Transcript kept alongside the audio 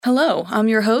Hello, I'm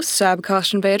your host, Sab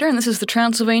Kostenbader, and this is the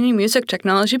Transylvania Music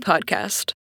Technology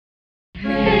Podcast.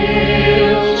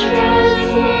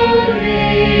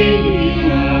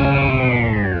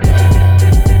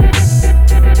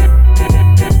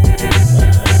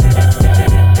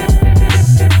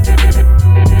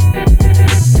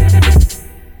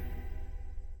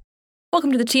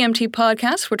 Welcome to the TMT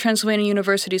Podcast, where Transylvania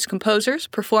University's composers,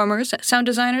 performers, sound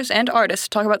designers, and artists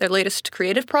talk about their latest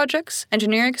creative projects,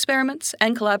 engineering experiments,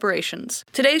 and collaborations.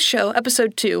 Today's show,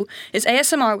 Episode 2, is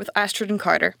ASMR with Astrid and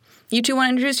Carter. You two want to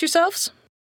introduce yourselves?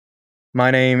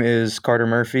 My name is Carter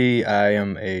Murphy. I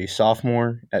am a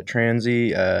sophomore at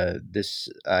Transy.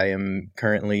 I am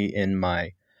currently in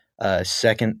my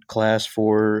second class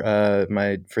for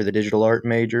the digital art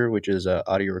major, which is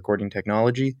audio recording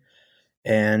technology.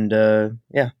 And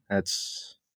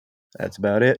that's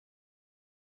about it.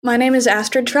 My name is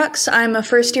Astrid Trucks. I'm a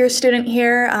first-year student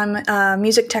here. I'm a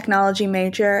music technology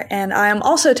major, and I am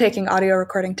also taking audio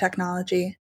recording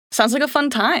technology. Sounds like a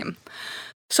fun time.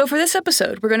 So for this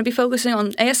episode, we're going to be focusing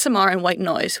on ASMR and white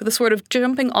noise with a sort of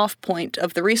jumping off point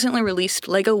of the recently released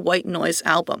LEGO White Noise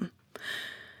album.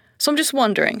 So I'm just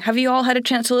wondering, have you all had a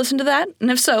chance to listen to that?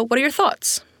 And if so, what are your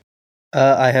thoughts?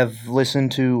 I have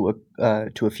listened to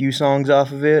a few songs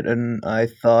off of it, and I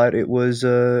thought it was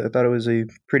a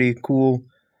pretty cool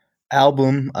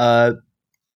album. Not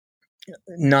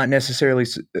necessarily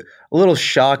a little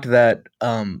shocked that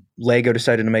Lego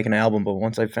decided to make an album, but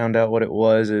once I found out what it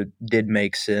was, it did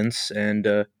make sense.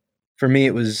 And for me,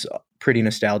 it was pretty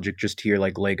nostalgic just to hear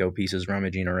like Lego pieces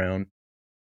rummaging around.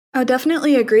 I would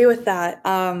definitely agree with that.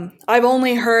 I've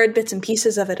only heard bits and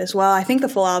pieces of it as well. I think the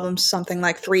full album's something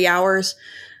like 3 hours.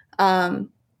 But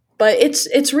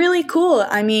it's really cool.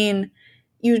 I mean,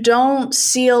 you don't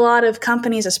see a lot of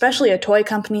companies, especially a toy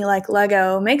company like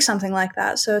Lego, make something like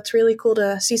that. So it's really cool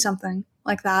to see something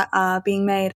like that being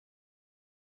made.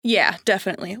 Yeah,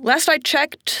 definitely. Last I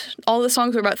checked, all the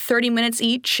songs were about 30 minutes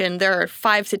each, and there are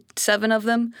 5 to 7 of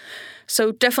them.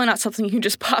 So definitely not something you can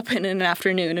just pop in an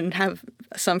afternoon and have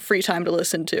some free time to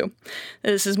listen to.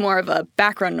 This is more of a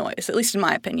background noise, at least in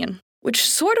my opinion. Which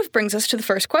sort of brings us to the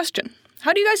first question.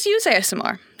 How do you guys use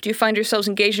ASMR? Do you find yourselves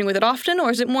engaging with it often, or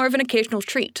is it more of an occasional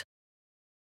treat?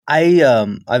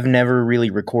 I've never really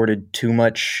recorded too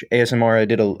much ASMR.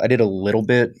 I did a little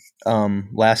bit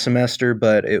last semester,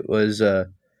 but it was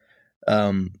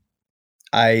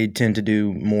I tend to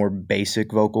do more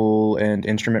basic vocal and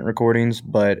instrument recordings,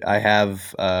 but I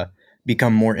have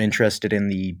become more interested in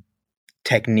the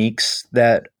techniques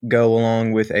that go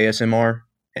along with ASMR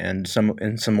and some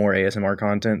more ASMR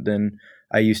content than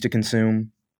I used to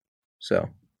consume. So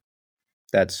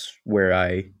that's where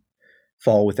I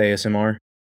fall with ASMR.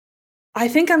 I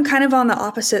think I'm kind of on the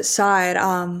opposite side.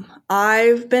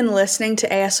 I've been listening to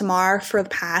ASMR for the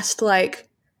past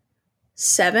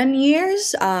 7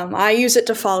 years. I use it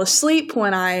to fall asleep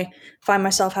when I find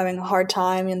myself having a hard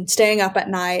time and staying up at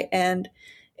night. And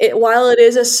while it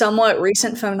is a somewhat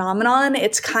recent phenomenon,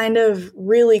 it's kind of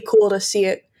really cool to see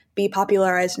it be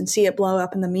popularized and see it blow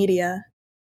up in the media.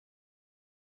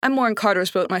 I'm more in Carter's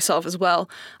boat myself as well.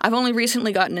 I've only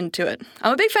recently gotten into it.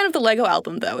 I'm a big fan of the Lego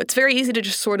album, though. It's very easy to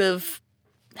just sort of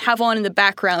have on in the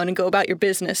background and go about your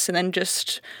business and then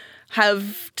just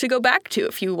have to go back to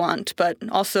if you want, but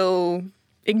also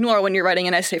ignore when you're writing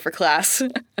an essay for class.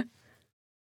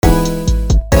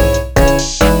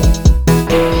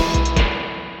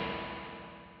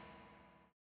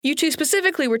 You two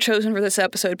specifically were chosen for this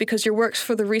episode because your works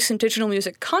for the recent digital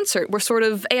music concert were sort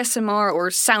of ASMR or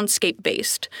soundscape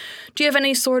based. Do you have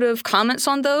any sort of comments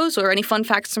on those or any fun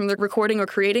facts from the recording or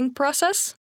creating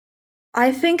process?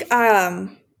 I think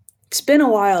it's been a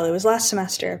while. It was last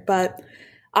semester, but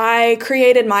I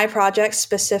created my project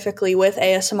specifically with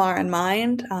ASMR in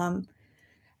mind.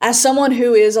 As someone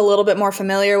who is a little bit more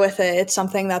familiar with it, it's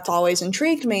something that's always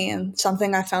intrigued me and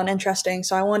something I found interesting.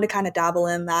 So I wanted to kind of dabble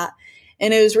in that.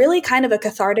 And it was really kind of a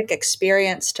cathartic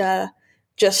experience to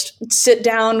just sit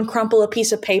down, crumple a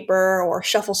piece of paper, or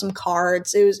shuffle some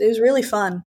cards. It was really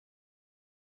fun.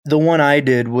 The one I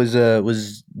did was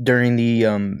during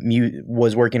the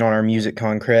was working on our music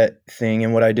concrete thing,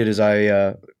 and what I did is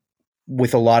I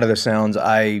with a lot of the sounds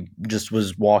I just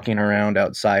was walking around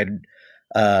outside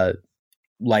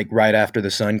like right after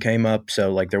the sun came up,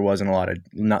 so like there wasn't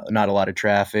not a lot of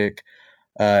traffic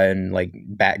and like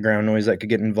background noise that could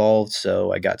get involved.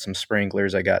 So I got some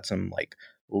sprinklers, I got some like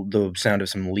the sound of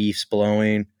some leaves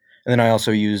blowing, and then I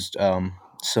also used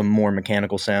some more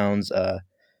mechanical sounds,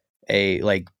 a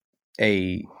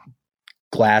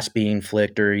glass being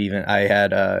flicked, or even I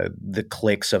had the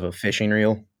clicks of a fishing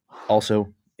reel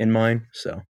also in mind.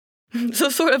 So So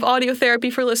sort of audio therapy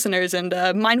for listeners and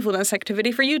mindfulness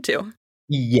activity for you two.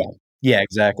 Yeah. Yeah,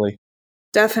 exactly.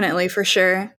 Definitely, for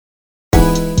sure.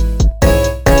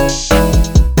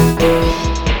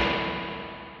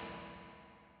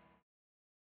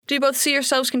 Do you both see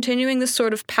yourselves continuing this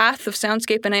sort of path of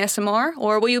soundscape and ASMR,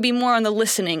 or will you be more on the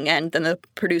listening end than the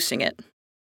producing it?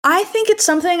 I think it's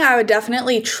something I would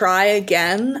definitely try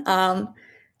again.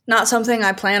 Not something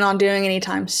I plan on doing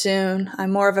anytime soon.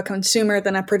 I'm more of a consumer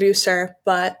than a producer,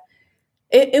 but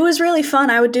it was really fun.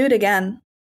 I would do it again.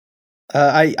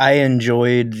 I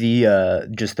enjoyed the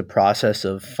just the process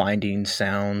of finding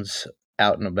sounds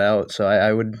out and about. So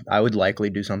I would likely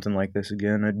do something like this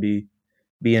again. It'd be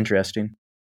interesting.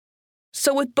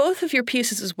 So with both of your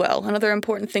pieces as well, another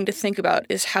important thing to think about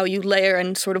is how you layer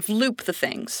and sort of loop the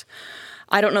things.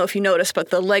 I don't know if you noticed, but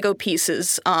the Lego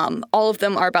pieces, all of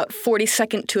them are about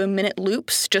 40-second to a minute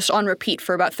loops, just on repeat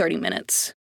for about 30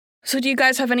 minutes. So do you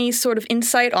guys have any sort of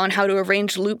insight on how to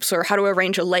arrange loops or how to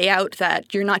arrange a layout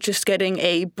that you're not just getting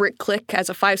a brick click as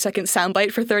a 5-second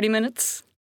soundbite for 30 minutes?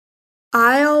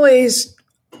 I always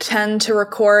tend to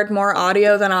record more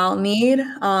audio than I'll need.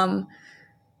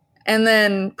 And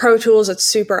then Pro Tools, it's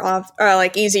super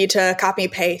easy to copy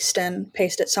paste and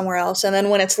paste it somewhere else. And then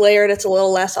when it's layered, it's a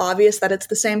little less obvious that it's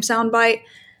the same soundbite.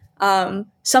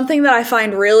 Something that I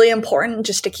find really important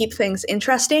just to keep things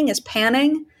interesting is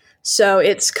panning. So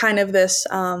it's kind of this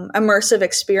immersive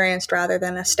experience rather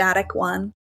than a static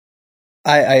one.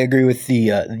 I agree with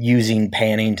the using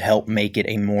panning to help make it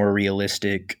a more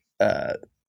realistic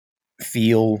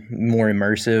feel, more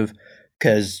immersive.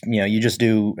 Because, you just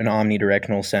do an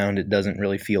omnidirectional sound, it doesn't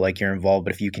really feel like you're involved.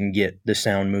 But if you can get the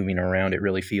sound moving around, it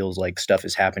really feels like stuff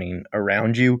is happening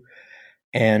around you.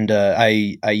 And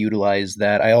I utilize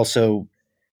that. I also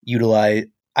I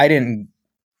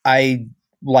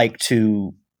like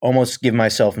to almost give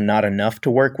myself not enough to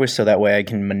work with, so that way I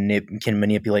can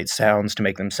manipulate sounds to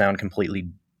make them sound completely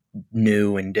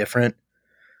new and different.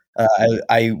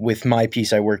 I with my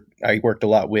piece, I worked a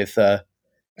lot with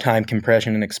time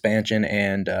compression and expansion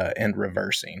and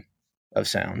reversing of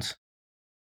sounds.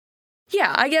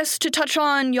 Yeah, I guess to touch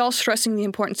on y'all stressing the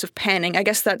importance of panning, I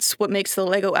guess that's what makes the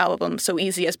Lego album so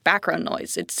easy as background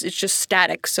noise. It's just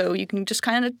static, so you can just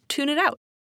kind of tune it out.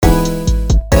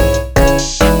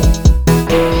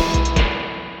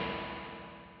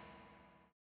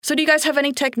 So do you guys have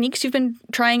any techniques you've been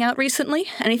trying out recently?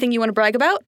 Anything you want to brag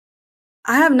about?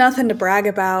 I have nothing to brag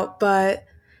about, but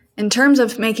in terms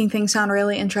of making things sound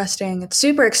really interesting, it's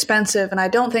super expensive, and I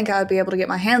don't think I would be able to get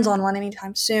my hands on one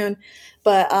anytime soon.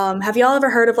 But have y'all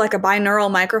ever heard of like a binaural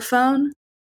microphone?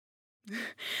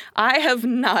 I have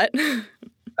not.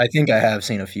 I think I have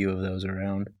seen a few of those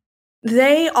around.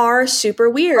 They are super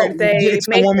weird. It's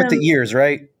the one with the ears,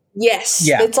 right? Yes.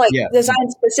 Yeah. It's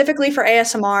designed specifically for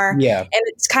ASMR. Yeah. And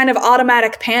it's kind of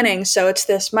automatic panning. So it's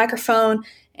this microphone,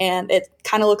 and it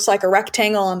kind of looks like a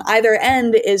rectangle. On either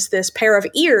end is this pair of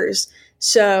ears.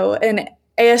 So an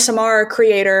ASMR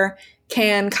creator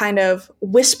can kind of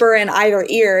whisper in either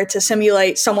ear to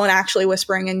simulate someone actually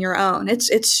whispering in your own.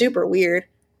 It's super weird.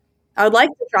 I would like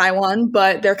to try one,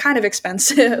 but they're kind of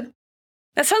expensive.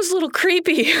 That sounds a little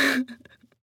creepy.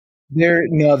 They're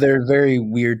very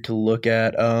weird to look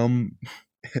at.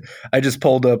 I just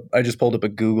pulled up a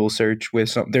Google search with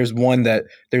some. There's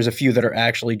a few that are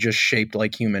actually just shaped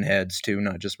like human heads too,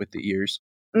 not just with the ears.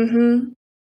 Mm-hmm.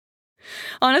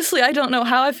 Honestly, I don't know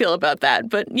how I feel about that,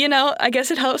 but I guess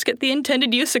it helps get the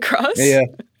intended use across. Yeah,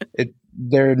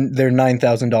 they're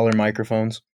 $9,000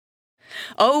 microphones.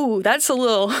 Oh, that's a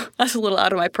little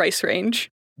out of my price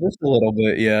range. Just a little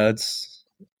bit, yeah.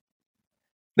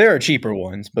 There are cheaper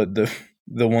ones, but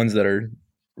the ones that are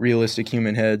realistic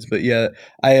human heads. But yeah,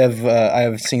 I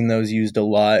have seen those used a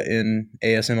lot in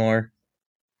ASMR.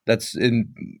 That's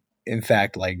in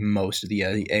fact, like most of the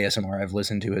ASMR I've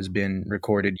listened to has been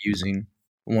recorded using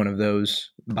one of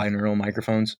those binaural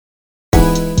microphones.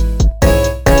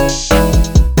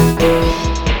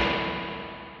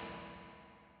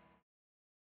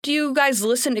 Do you guys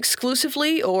listen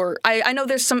exclusively, or I know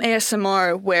there's some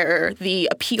ASMR where the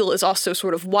appeal is also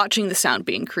sort of watching the sound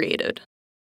being created?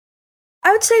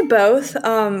 I would say both.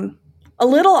 A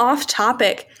little off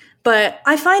topic, but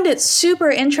I find it super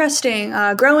interesting.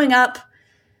 Growing up,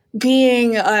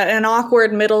 being an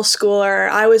awkward middle schooler,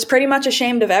 I was pretty much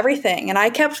ashamed of everything, and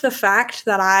I kept the fact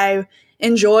that I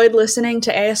enjoyed listening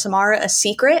to ASMR a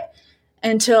secret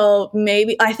until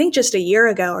maybe, I think, just a year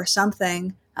ago or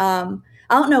something.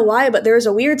 I don't know why, but there was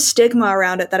a weird stigma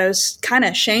around it that it was kind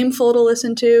of shameful to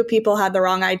listen to. People had the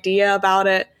wrong idea about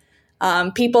it.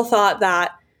 People thought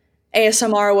that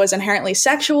ASMR was inherently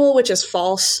sexual, which is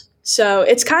false. So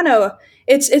it's kind of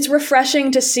it's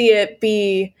refreshing to see it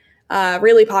be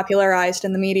really popularized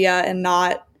in the media and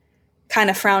not kind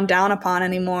of frowned down upon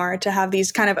anymore, to have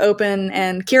these kind of open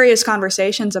and curious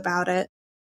conversations about it.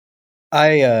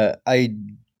 I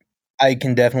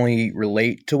can definitely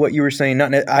relate to what you were saying.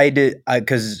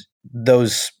 Because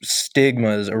those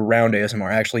stigmas around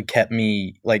ASMR actually kept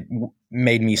me, like,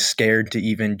 made me scared to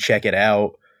even check it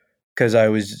out. Because I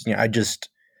was, I just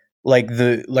like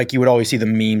you would always see the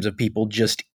memes of people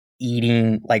just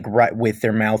eating like right with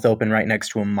their mouth open right next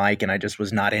to a mic, and I just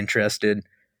was not interested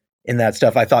in that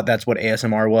stuff. I thought that's what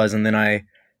ASMR was, and then I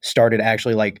started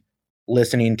actually like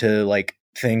listening to like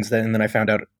things and then I found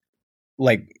out,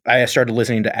 like, I started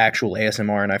listening to actual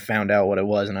ASMR and I found out what it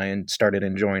was, and I started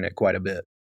enjoying it quite a bit.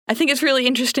 I think it's really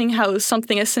interesting how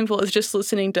something as simple as just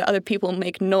listening to other people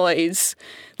make noise,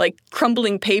 like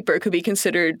crumbling paper, could be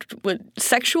considered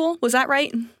sexual. Was that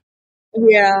right?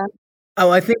 Yeah.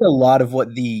 Oh, I think a lot of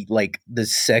what the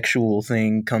sexual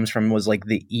thing comes from was like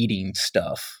the eating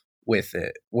stuff with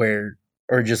it, where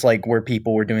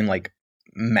people were doing like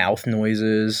mouth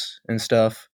noises and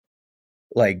stuff,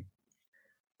 like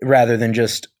rather than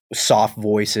just soft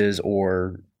voices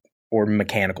or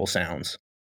mechanical sounds.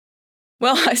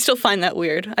 Well, I still find that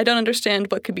weird. I don't understand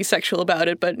what could be sexual about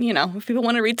it, but if people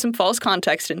want to read some false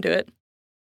context into it.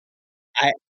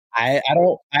 I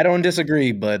don't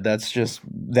disagree, but that's just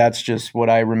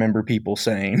what I remember people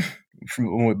saying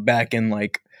from back in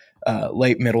like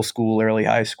late middle school, early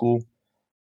high school.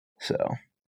 So,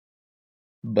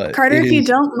 but Carter, if you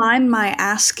don't mind my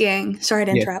asking, sorry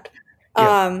to interrupt.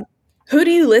 Yeah. Who do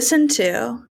you listen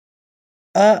to?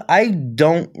 I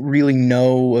don't really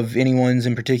know of anyone's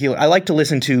in particular. I like to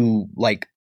listen to like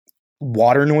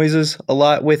water noises a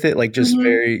lot with it, like just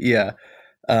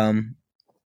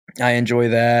I enjoy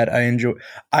that.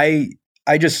 I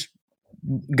just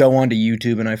go onto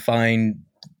YouTube and I find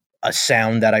a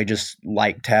sound that I just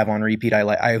like to have on repeat. I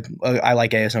like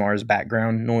ASMR as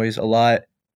background noise a lot.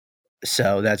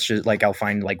 So that's just like, I'll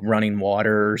find like running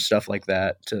water or stuff like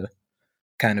that to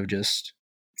kind of just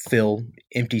fill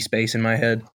empty space in my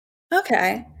head.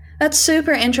 Okay. That's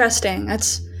super interesting.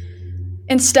 It's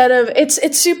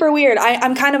super weird.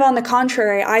 I'm kind of on the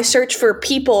contrary. I search for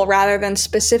people rather than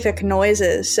specific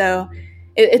noises. So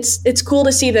it's cool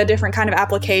to see the different kind of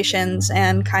applications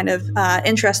and kind of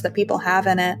interest that people have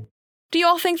in it. Do you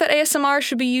all think that ASMR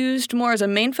should be used more as a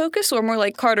main focus or more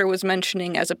like Carter was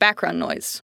mentioning as a background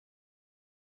noise?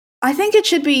 I think it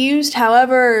should be used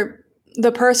however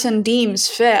the person deems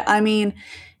fit. I mean,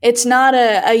 it's not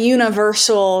a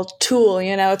universal tool,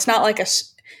 it's not like a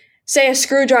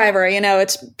screwdriver,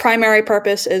 its primary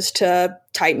purpose is to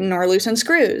tighten or loosen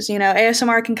screws.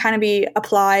 ASMR can kind of be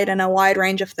applied in a wide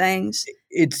range of things.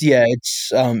 It's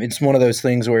one of those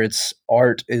things where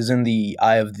art is in the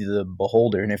eye of the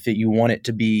beholder. And if you want it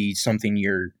to be something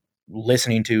you're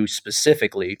listening to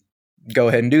specifically, go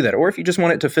ahead and do that. Or if you just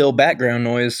want it to fill background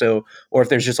noise, or if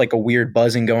there's just like a weird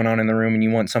buzzing going on in the room and you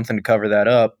want something to cover that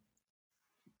up,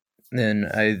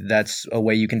 then that's a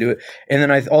way you can do it. And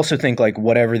then I also think like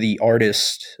whatever the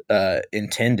artist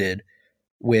intended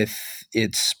with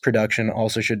its production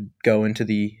also should go into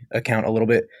the account a little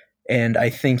bit. And I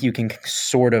think you can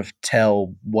sort of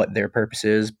tell what their purpose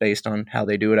is based on how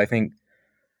they do it. I think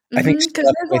stuff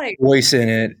with voice in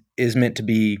it is meant to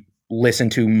be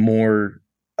listened to more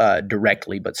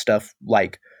directly, but stuff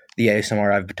like the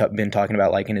ASMR I've been talking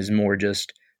about is more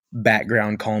just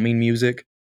background calming music.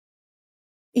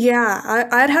 Yeah,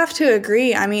 I'd have to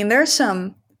agree. I mean, there's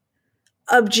some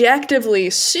objectively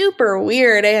super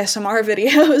weird ASMR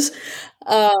videos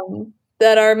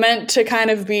that are meant to kind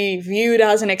of be viewed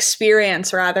as an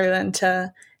experience rather than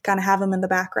to kind of have them in the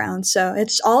background. So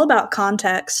it's all about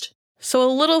context. So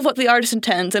a little of what the artist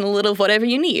intends and a little of whatever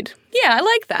you need. Yeah, I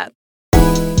like that.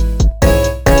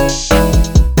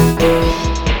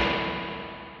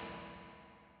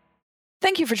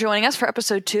 Thank you for joining us for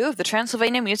episode 2 of the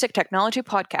Transylvania Music Technology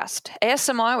Podcast,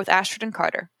 ASMR with Astrid and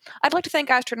Carter. I'd like to thank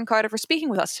Astrid and Carter for speaking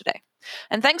with us today.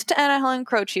 And thanks to Anna Helen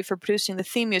Croce for producing the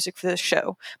theme music for this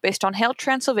show, based on Hail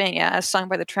Transylvania as sung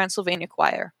by the Transylvania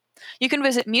Choir. You can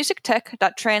visit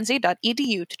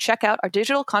musictech.transy.edu to check out our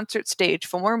digital concert stage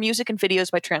for more music and videos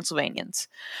by Transylvanians.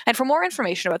 And for more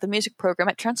information about the music program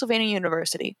at Transylvania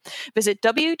University, visit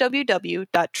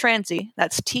www.transy,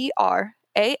 that's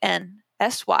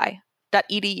TRANSY.edu.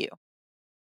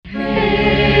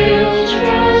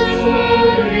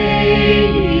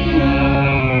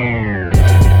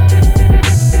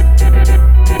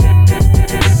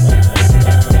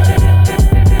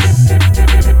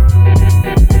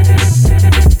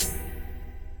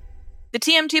 The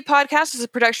TMT podcast is a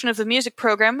production of the music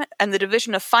program and the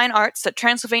Division of Fine Arts at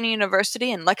Transylvania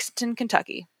University in Lexington,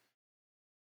 Kentucky.